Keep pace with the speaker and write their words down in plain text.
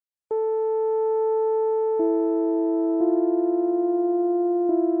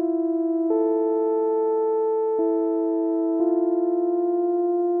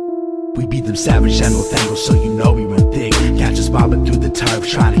them savage and no tango, so you know we run thick. Catch us bobbing through the turf,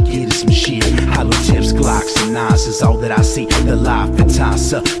 trying to get us some shit. Hollow tips, Glocks, and nines is all that I see. The life and time,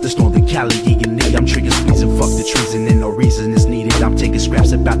 the northern Cali, and I'm trigger squeezing, fuck the treason, and no reason is needed. I'm taking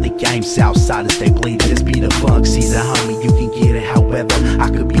scraps about the game, Southsiders, they bleeding. This be the funk season, homie, you can get it. However, I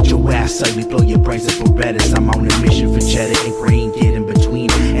could beat your ass ugly, blow your brains up for Reddit. I'm on a mission for cheddar and green, get in between,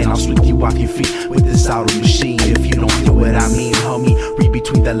 and I'll sweep you off your feet with this auto machine. If you don't feel what I mean, homie, read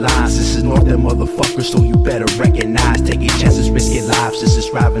between the lines. This is northern motherfucker, so you better recognize. Taking chances, risking lives, just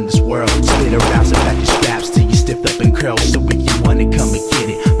describing this world. Spit around and back your straps till you stiffed up and curled. So if you wanna come and get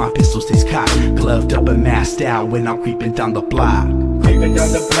it, my pistol stays cocked, gloved up and masked out when I'm creeping down the block. Creeping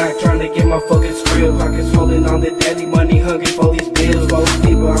down the block, trying to get my fucking skrill. Pockets holding on the daddy money, hungry for these bills. Roll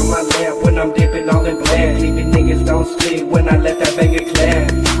people on my lap when I'm dipping all in black. Leaving niggas don't split when I let that banger clap.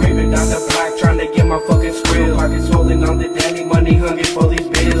 Creeping down the block, trying to get my fucking skrill. Pockets holding on the daddy money, hungry for these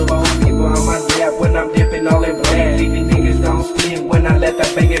bills. Roll people on my lap when I'm dipping all in black. Leaving niggas don't split when I let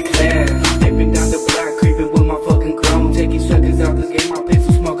that banger clap. Dipping down the block, creeping with my fucking chrome. Taking suckers out this game, my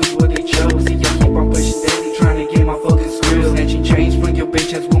pistol smokers what they chose. See, I keep on pushing daily, trying to get my fucking skrill. Snatching chains from your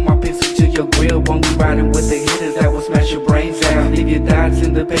bitch ass with my pistol to your grill. Won't be riding with the hitters that will smash your brains out. Leave your thoughts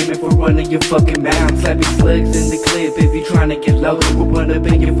in the pavement for running your fucking mouth. Slapping slugs in the clip if you trying to get low. We'll run up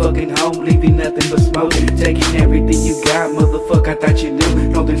in your fucking home, leaving nothing but smoke. Taking everything you got, motherfucker, I thought you knew.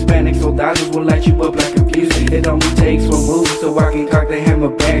 Northern Hispanic soldados will light you up like a fuse. It only takes one move so I can cock the hammer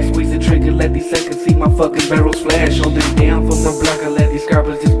back. Squeeze the trigger, let these suckers see my fucking barrels flash. Hold them down from the block, I let these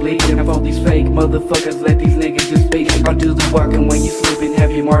scalpers just bleed. And for these fake motherfuckers, let these niggas just speak. I'll do the walking when you slip and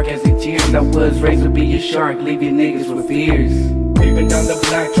have your mark as it tears. I was raised to be a shark, leave your niggas with fears. Creeping down the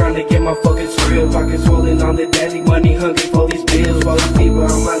block, trying to get my fucking skrill. Pockets swollen on the daddy money, hungry for these bills. Roll people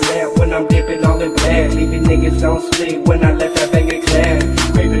on my lap when I'm dipping all in black. Leaving niggas don't split when I let that banger clap.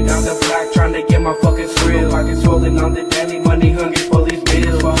 Creeping down the block, trying to get my fucking skrill. Pockets swollen on the daddy money, hungry for these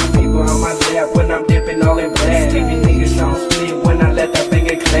bills. Roll people on my lap when I'm dipping all in black. Leaving niggas don't split when I let that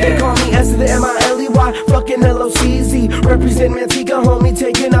banger clap. They call me S to the M-I-L-E-Y, fucking L-O-C-Z. Represent Manteca, homie,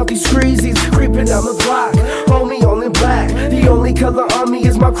 taking out these screezies. Creeping down the block, homie, all in black. The only color on me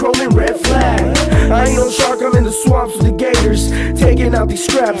is my chrome and red flag. I ain't no shark, I'm in the swamps with the gators. Taking out these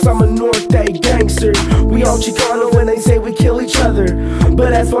scraps, I'm a North Day gangster. We all Chicano when they say we kill each other.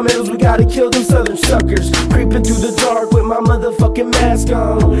 But as for middles, we gotta kill them southern suckers. Creeping through the dark with my motherfucking mask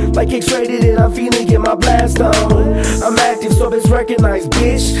on. Like X-rated and I'm feeling get my blast on. I'm active, so it's recognized,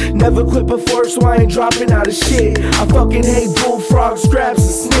 bitch. Never quit before, so I ain't dropping out of shit. I fucking hate bullfrog straps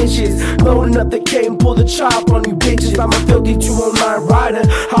and snitches. Loading up the K and pull the chop on you bitches. I'm a filthy 209 rider,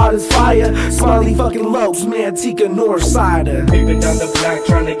 hot as fire. Smiley fucking Locz, Manteca, Northsider. Creeping down the block,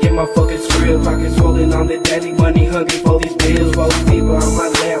 trying to get my fucking skrill. Pockets swollen on the daddy money, hungry for these bills. Roll people on my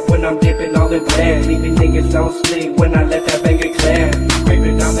lap when I'm dipping all in black. Leaving niggas don't split when I let that banger clap.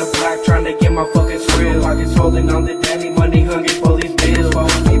 Creeping down the block, trying to get my fucking skrill. Pockets swollen on the daddy money, hungry for these bills. Roll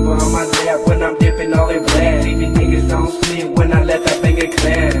people on my lap when I'm dipping all in black. Leaving niggas don't split when I let that banger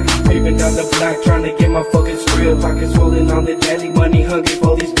clap. Creeping down the block, trying to get my fucking skrill. Pockets swollen on the daddy money, hungry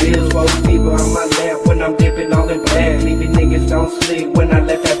for these bills. Roll people on my lap when I'm dipping all in black. Leaving niggas don't split when I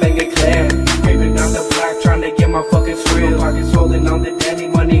let that banger clap. Creeping down the block, trying to get my fucking skrill. Pockets swollen on the